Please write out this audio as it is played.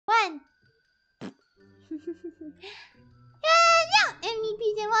Hello,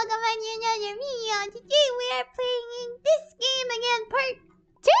 MEPs, and welcome back to another video. Today we are playing this game again, part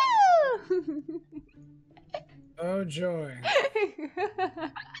 2! Oh joy.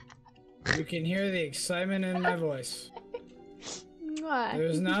 You can hear the excitement in my voice. What?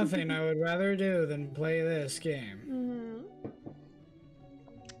 There's nothing I would rather do than play this game.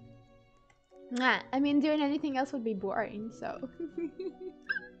 I mean, doing anything else would be boring, so...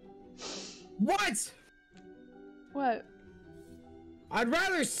 What? What? I'd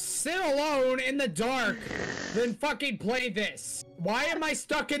rather sit alone in the dark than fucking play this. Why am I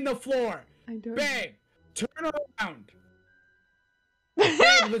stuck in the floor? I don't... Babe, turn around.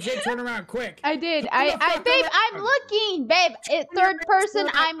 Babe, legit turn around, quick. I did. Turn Babe, around. I'm looking. Babe, third person,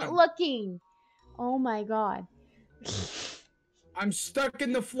 I'm looking. Oh my god. I'm stuck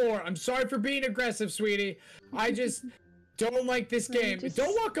in the floor. I'm sorry for being aggressive, sweetie. I just don't like this game.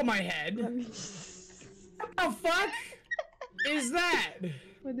 Don't walk on my head. What the fuck is that?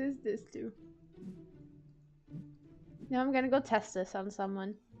 What does this do? Now I'm gonna go test this on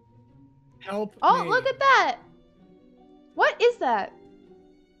someone. Help Oh, me. look at that! What is that?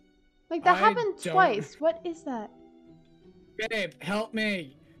 Like, that happened twice. What is that? Babe, help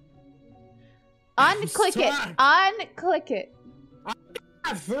me. Unclick it. Unclick it. I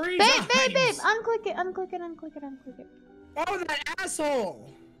have 3 Babe, times. babe. Unclick it. Unclick it. Unclick it. Unclick it. Oh, that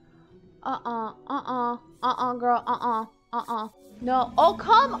asshole. Girl. No. Oh,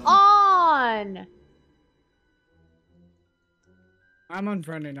 come on! I'm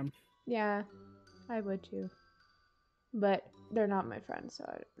unfriending him. Yeah, I would too. But they're not my friends, so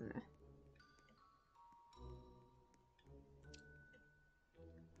I don't know.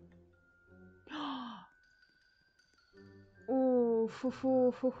 Ooh,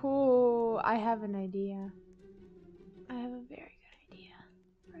 I have an idea. I have a very good idea.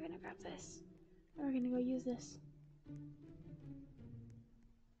 We're gonna grab this. We're gonna go use this.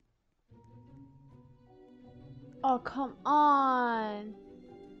 Oh, come on!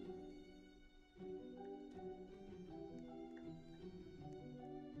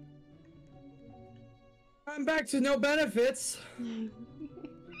 I'm back to no benefits.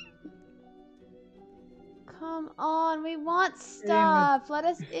 Come on, we want stuff. Let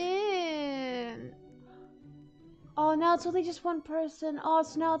us in. Oh, now it's only just one person. Oh,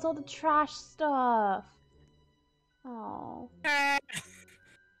 so now it's all the trash stuff. Oh.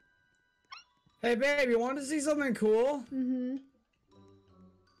 Hey, babe, you want to see something cool? Mm-hmm.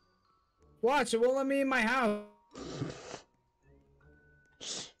 Watch, it won't let me in my house.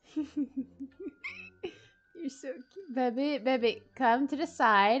 You're so cute. Baby, come to the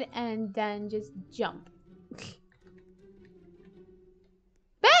side and then just jump.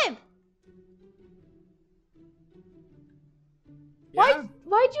 Babe! Yeah?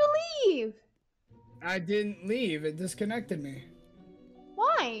 Why'd you leave? I didn't leave. It disconnected me.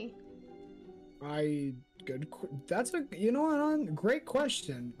 Why? That's a, you know what, great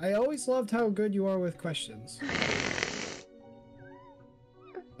question. I always loved how good you are with questions.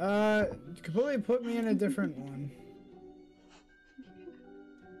 Completely put me in a different one.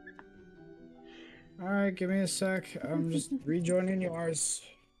 Alright, give me a sec. I'm just rejoining yours.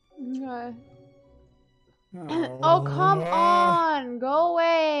 Oh, come on! Go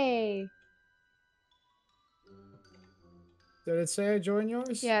away! Did it say I join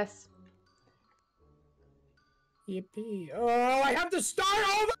yours? Yes. Yippee. Oh, I have to start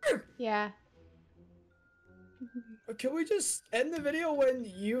over! Yeah. Can we just end the video when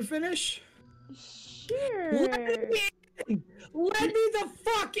you finish? Sure. Let me in! Let me the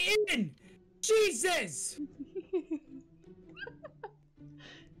fuck in! Jesus!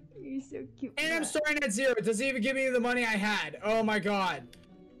 You're so cute. And I'm starting at 0. It doesn't even give me the money I had. Oh my god.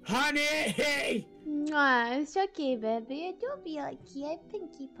 Honey! Mwah, it's okay, baby. Don't be like you. I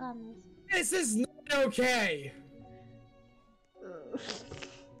pinky promise. This is not okay.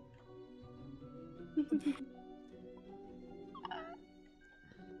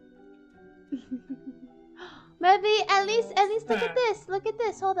 Baby, at least look at this. Look at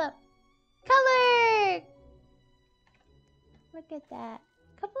this. Hold up. Color. Look at that.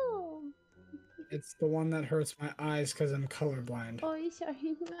 Kaboom. It's the one that hurts my eyes because I'm colorblind. Oh, you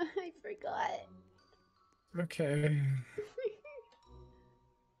sorry. I forgot. Okay.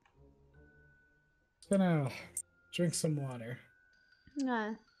 Just gonna drink some water.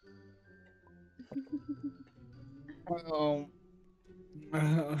 Nah. Oh.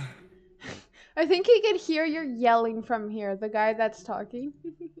 I think he could hear you yelling from here, the guy that's talking.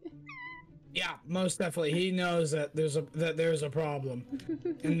 Yeah, most definitely. He knows that there's a problem.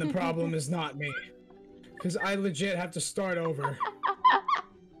 And the problem is not me. Because I legit have to start over.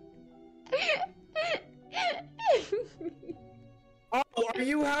 Are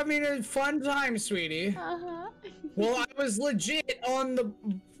you having a fun time, sweetie? Uh-huh. Well, I was legit on the...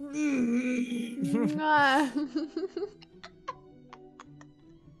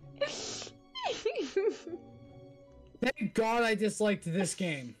 Thank God I disliked this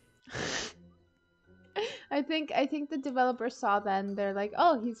game. I think the developers saw that and they're like,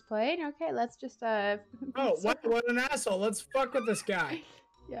 oh, he's playing? Okay, let's just Oh, what an asshole. Let's fuck with this guy.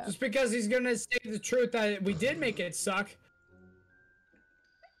 Yeah. Just because he's gonna say the truth that we did make it suck.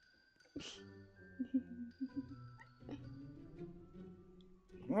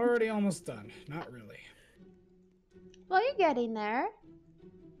 I'm already almost done. Not really. Well, you're getting there.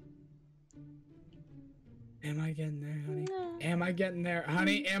 Am I getting there, honey? No. Am I getting there,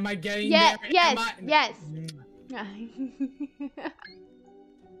 honey? Am I getting there? Yes, yes.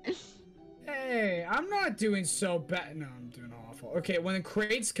 Hey, I'm not doing so bad. No, I'm doing awful. Okay, when the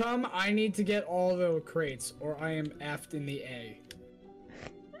crates come, I need to get all the crates, or I am effed in the A.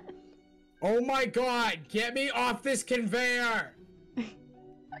 Oh my God! Get me off this conveyor!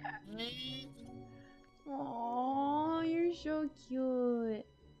 Oh, you're so cute.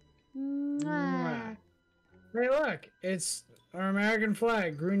 Mwah. Hey, look! It's our American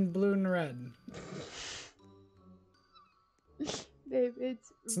flag, green, blue, and red. Babe,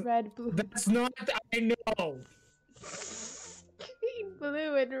 it's red, blue. That's not. I know. Green,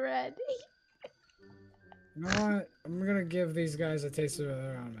 blue, and red. You know what? I'm gonna give these guys a taste of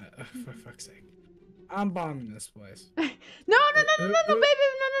their own. For fuck's sake, I'm bombing this place. No, baby,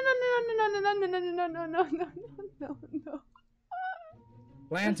 no.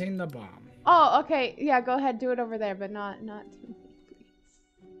 Planting the bomb. Oh, okay. Yeah, go ahead. Do it over there, but not to me, please.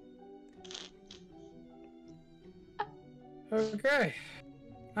 Okay.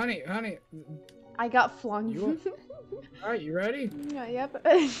 Honey. I got flung. Alright, you ready? Yeah, yep.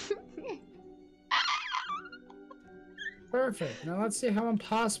 Perfect. Now let's see how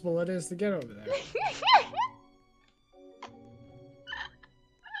impossible it is to get over there.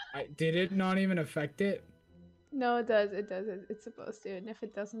 Did it not even affect it? No, it does. It does. It's supposed to. And if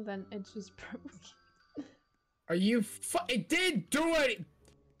it doesn't, then it's just broken. Are you it did do it!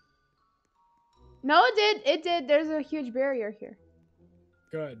 No, it did. It did. There's a huge barrier here.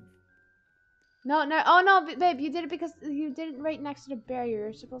 Good. No. Oh, no, babe. You did it because you did it right next to the barrier.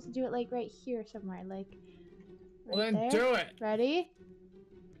 You're supposed to do it, like, right here somewhere. Like, right well, then there. do it. Ready?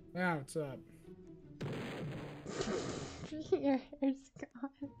 Yeah, what's up? Your hair's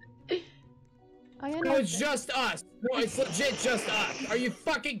gone. Oh, yeah, no, it's just us. No, it's legit just us. Are you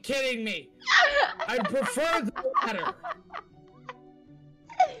fucking kidding me? I prefer the latter.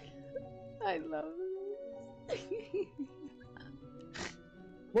 I love this.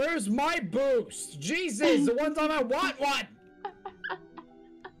 Where's my boost? Jesus, the one time I want one.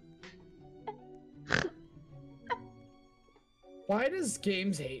 Why does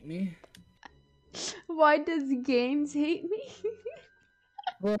games hate me? Why does games hate me?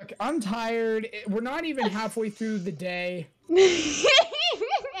 Look, I'm tired. We're not even halfway through the day.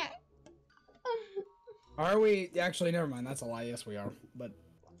 Are we? Actually, never mind. That's a lie. Yes, we are. But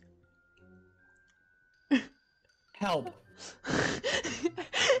help.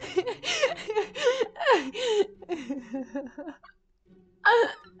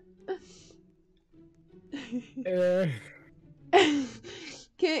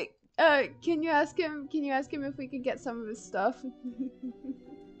 Can you ask him? Can you ask him if we could get some of his stuff?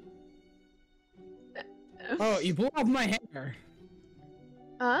 Oh, you blew off my hair.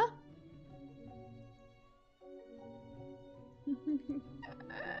 Huh?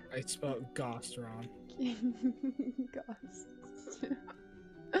 I spelled Ghost wrong. Ghost.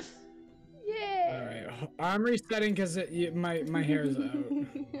 Yeah. All right, I'm resetting because my hair is out.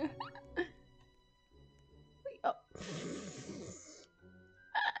 Oh.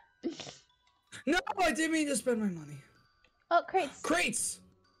 No, I didn't mean to spend my money. Oh, crates. Crates.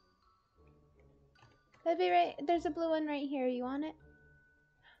 That'd be right. There's a blue one right here. You want it?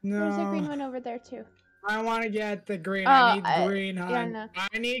 No. There's a green one over there too. I want to get the green. Oh, I need green, hon. Yeah, no.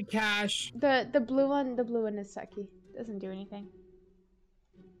 I need cash. The blue one is sucky. Doesn't do anything.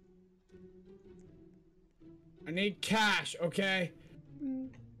 I need cash, okay?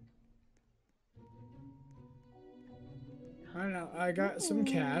 I know. I got some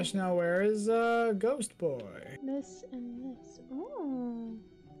cash. Now where is Ghost Boy? This and this. Ooh.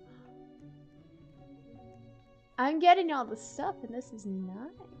 I'm getting all the stuff, and this is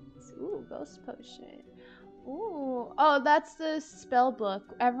nice. Ooh, Ghost Potion. Ooh. Oh, that's the spell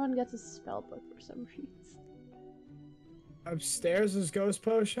book. Everyone gets a spell book for some reason. Upstairs is Ghost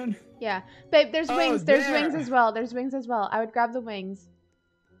Potion? Yeah. Babe, there's wings. There's there. wings as well. There's wings as well. I would grab the wings.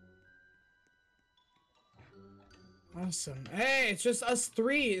 Awesome. Hey, it's just us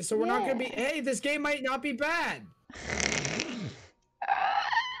three, so we're not gonna be. Hey, this game might not be bad.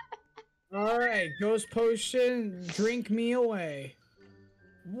 All right, ghost potion, drink me away.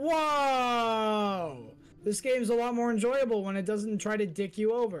 Whoa! This game's a lot more enjoyable when it doesn't try to dick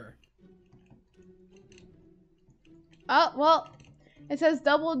you over. Oh well, it says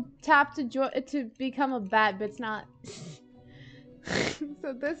double tap to become a bat, but it's not.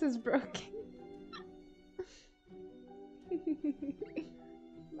 So this is broken.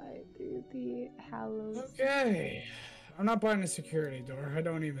 Light through the hallowed. Okay. I'm not buying a security door. I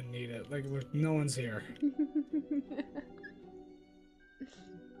don't even need it. Like, look, no one's here.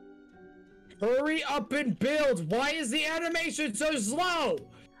 Hurry up and build! Why is the animation so slow?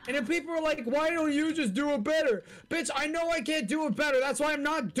 And if people are like, why don't you just do it better? Bitch, I know I can't do it better. That's why I'm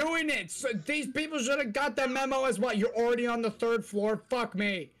not doing it. So these people should have got that memo as well. You're already on the 3rd floor. Fuck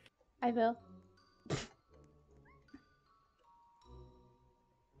me. I will.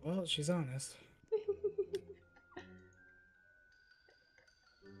 Well, she's honest.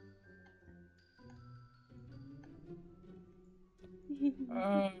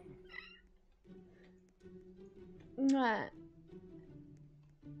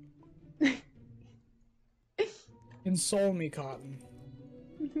 Console me, Cotton.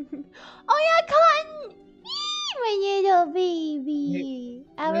 Oh yeah, Cotton! My little baby.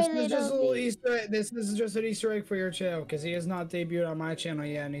 This is just an Easter egg for your channel, because he has not debuted on my channel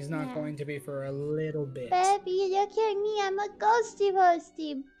yet, and he's not going to be for a little bit. Baby, look at me. I'm a ghosty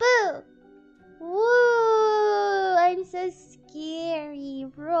posty. Boo! Woo! I'm so scary.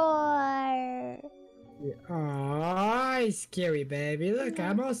 Roar. Aw, scary baby. Look,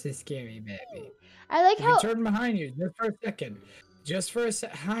 I'm also scary baby. I like how. Turn behind you just for a second. Just for a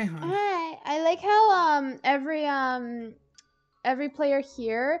sec. Hi, hon. Hi. I like how every player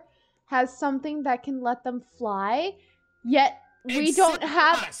here has something that can let them fly, yet we don't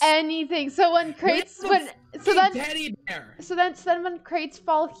have anything. So when crates when crates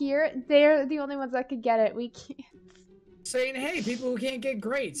fall here, they're the only ones that could get it. We can't. Saying, hey, people who can't get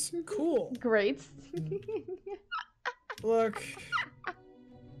grades. Cool. Grades. Look.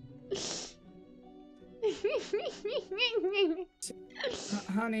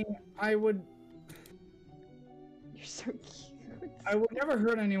 Honey, I would. You're so cute. I would never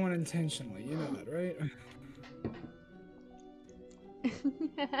hurt anyone intentionally. You know that, right?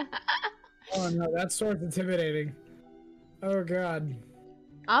 Oh no, that sword's intimidating. Oh god.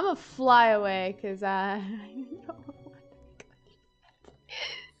 I'm a fly away, cause I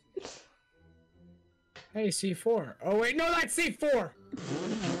Hey, C4. Oh wait, no, that's C4.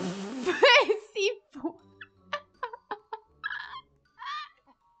 C4.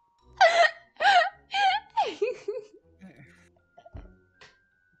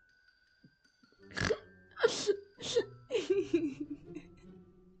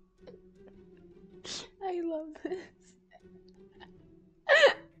 I love this.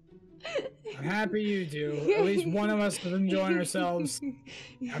 I'm happy you do. At least one of us is enjoying ourselves.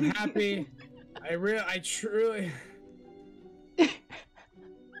 I'm happy. I truly.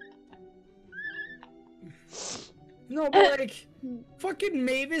 No, but like, fucking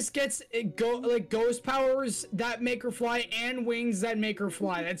Mavis gets ghost powers that make her fly and wings that make her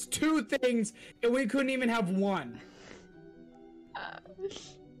fly. That's 2 things, and we couldn't even have 1.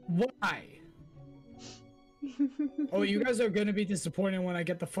 Why? Oh, you guys are gonna be disappointed when I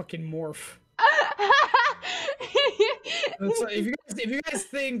get the fucking morph. Like, if you guys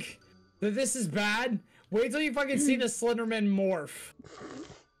think that this is bad, wait till you fucking see the Slenderman morph.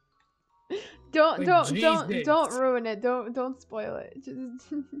 Don't ruin it. Don't spoil it. Just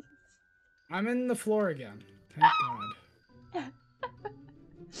I'm in the floor again. Thank God.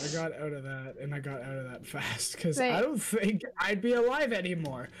 I got out of that, and I got out of that fast, because I don't think I'd be alive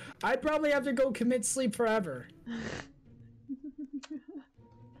anymore. I'd probably have to go commit sleep forever.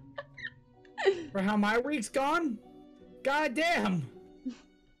 For how my week's gone? God damn!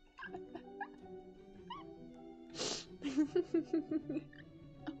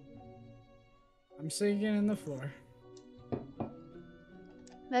 I'm sinking in the floor.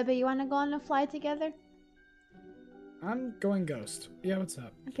 Baby, you wanna go on a fly together? I'm going ghost. Yeah, what's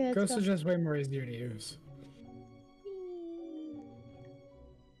up? Okay, ghost is just way more easier to use.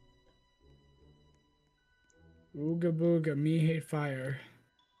 Ooga booga, me hate fire.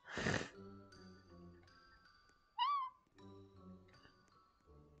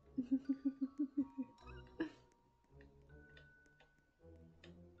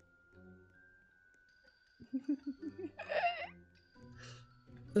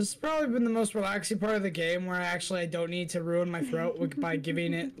 This has probably been the most relaxing part of the game, where I don't need to ruin my throat by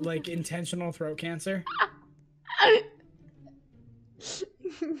giving it like intentional throat cancer.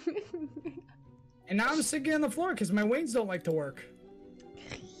 And now I'm sitting on the floor because my wings don't like to work.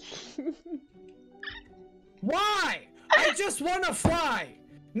 Why? I just want to fly.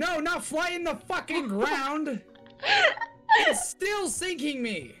 No, not fly in the fucking ground. It's still sinking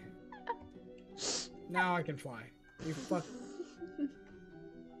me. Now I can fly. You fuck.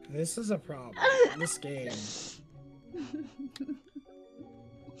 This is a problem. This game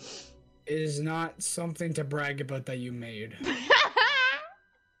is not something to brag about that you made.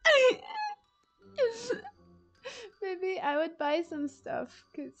 Maybe I would buy some stuff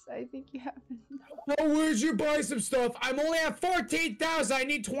because I think you haven't. Oh, where'd you buy some stuff? I'm only at 14,000. I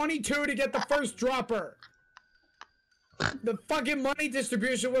need 22 to get the first dropper. The fucking money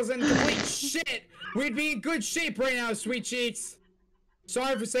distribution wasn't complete shit. We'd be in good shape right now, sweet cheeks.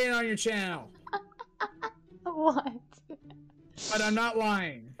 Sorry for saying it on your channel. What? But I'm not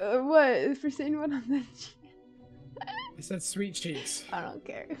lying. What? For saying what on the channel? I said sweet cheeks. I don't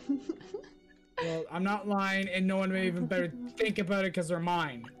care. Well, I'm not lying, and no one may even better think about it because they're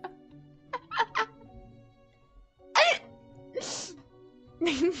mine.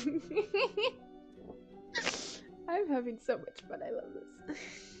 I'm having so much fun. I love this.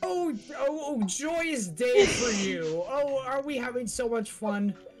 Oh, joyous day for you. Oh, are we having so much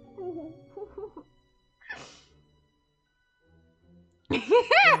fun?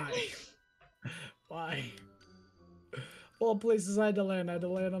 Why? Why? All places I had to land on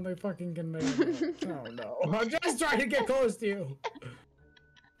the fucking conveyor belt. Oh no. I'm just trying to get close to you.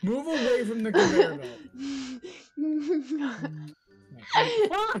 Move away from the conveyor belt.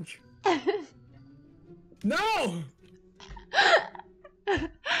 Fuck! No!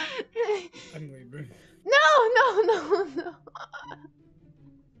 I'm leaving. No.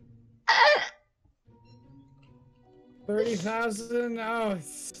 30,000? Oh,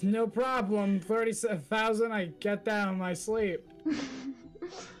 it's no problem. 30,000, I get that on my sleep.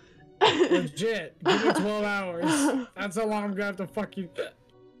 Legit. Give me 12 hours. That's how long I'm gonna have to fucking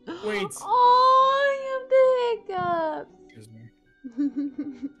wait. Oh, you have the hiccups. Excuse me.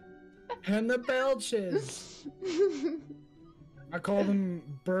 And the belches. I call them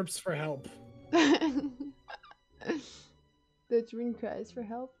burps for help. The twin cries for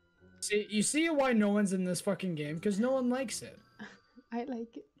help. See, you see why no one's in this fucking game? Because no one likes it. I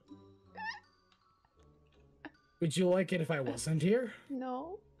like it. Would you like it if I wasn't here?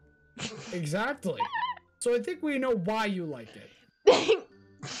 No. Exactly. So I think we know why you like it.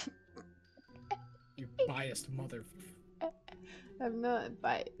 You biased mother. I'm not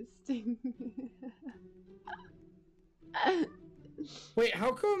biased. Wait,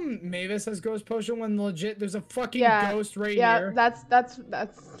 how come Mavis has ghost potion when legit there's a fucking ghost right here? Yeah, that's. I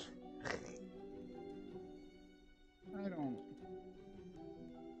don't.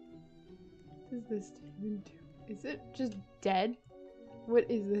 What does this even do? Is it just dead? What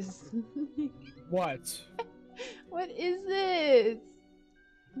is this? What? What is this?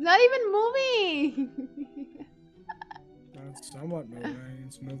 It's not even moving! It's somewhat moving.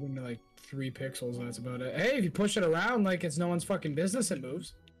 It's moving to like 3 pixels, that's about it. Hey, if you push it around like it's no one's fucking business, it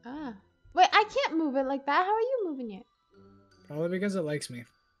moves. Ah. Wait, I can't move it like that. How are you moving it? Probably because it likes me.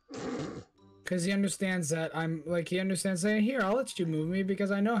 Because he understands that he understands saying, here, I'll let you move me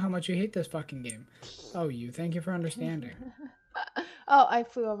because I know how much you hate this fucking game. Oh, thank you for understanding. Oh, I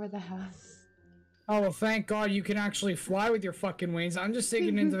flew over the house. Oh, well, thank God you can actually fly with your fucking wings. I'm just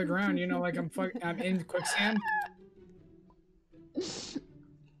sinking into the ground, you know, like I'm in quicksand.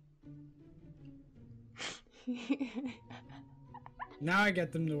 Now I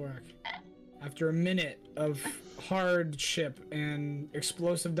get them to work. After a minute of hardship and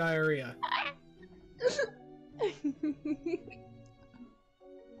explosive diarrhea.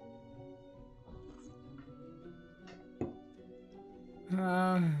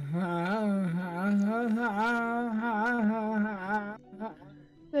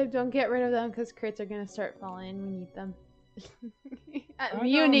 So don't get rid of them because crits are gonna start falling. We need them.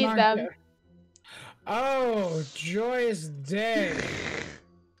 You need them. Oh, joyous day.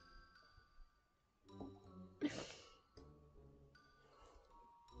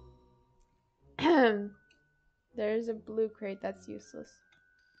 There's a blue crate that's useless.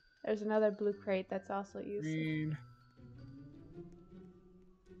 There's another blue crate that's also useless. Green.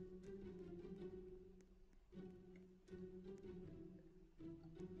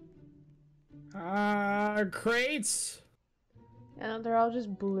 Crates? And they're all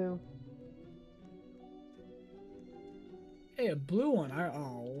just blue. Hey, a blue one.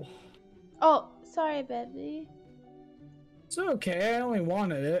 Oh. Oh, sorry, baby. It's okay. I only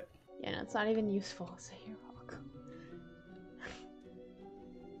wanted it. Yeah, no, it's not even useful, so you're welcome.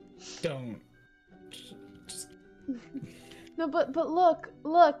 Don't. Just No, but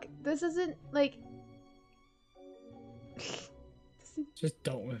look, this isn't like. Just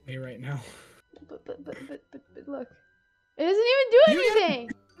don't with me right now. But look, it doesn't even do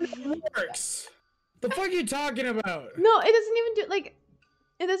anything. It works. The fuck are you talking about? No, it doesn't even do like.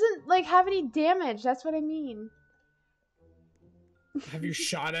 It doesn't like have any damage. That's what I mean. Have you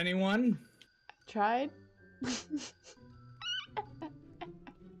shot anyone? Tried.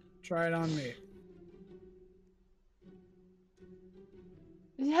 Try it on me.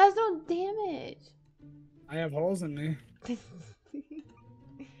 It has no damage. I have holes in me.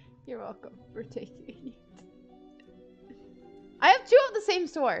 You're welcome for taking it. I have 2 of the same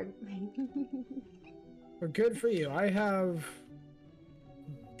sword. Well, good for you. I have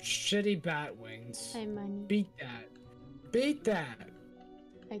shitty bat wings. Hi, money. Beat that. Beat that.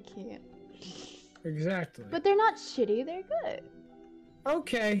 I can't. Exactly. But they're not shitty. They're good.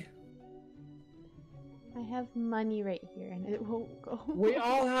 Okay. I have money right here, and it won't go. We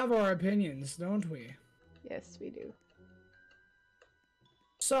all have our opinions, don't we? Yes, we do.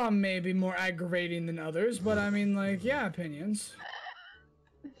 Some may be more aggravating than others, but I mean, like, yeah, opinions.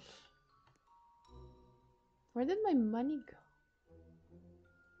 Where did my money go?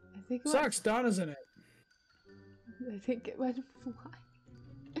 I think it Sucks, Donna's in it. I think it went flying.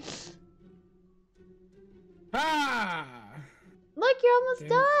 Ah! Look, you're almost Damn.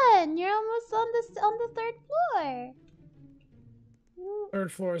 done. You're almost on the 3rd floor.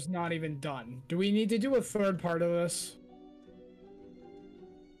 3rd floor is not even done. Do we need to do a 3rd part of this?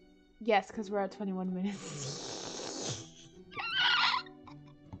 Yes, because we're at 21 minutes.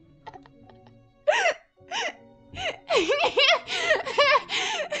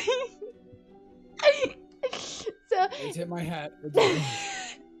 So It's hit my hat.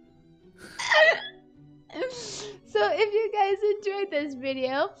 So if you guys enjoyed this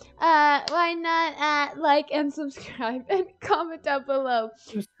video, why not like and subscribe and comment down below.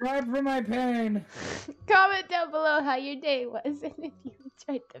 Subscribe for my pain. Comment down below how your day was and if you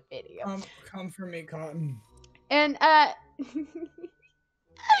enjoyed the video. Come for me, Cotton. And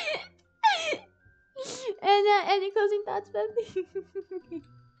and any closing thoughts, baby?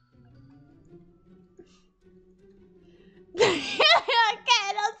 Okay,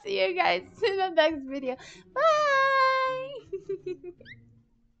 and I'll see you guys in the next video. Bye!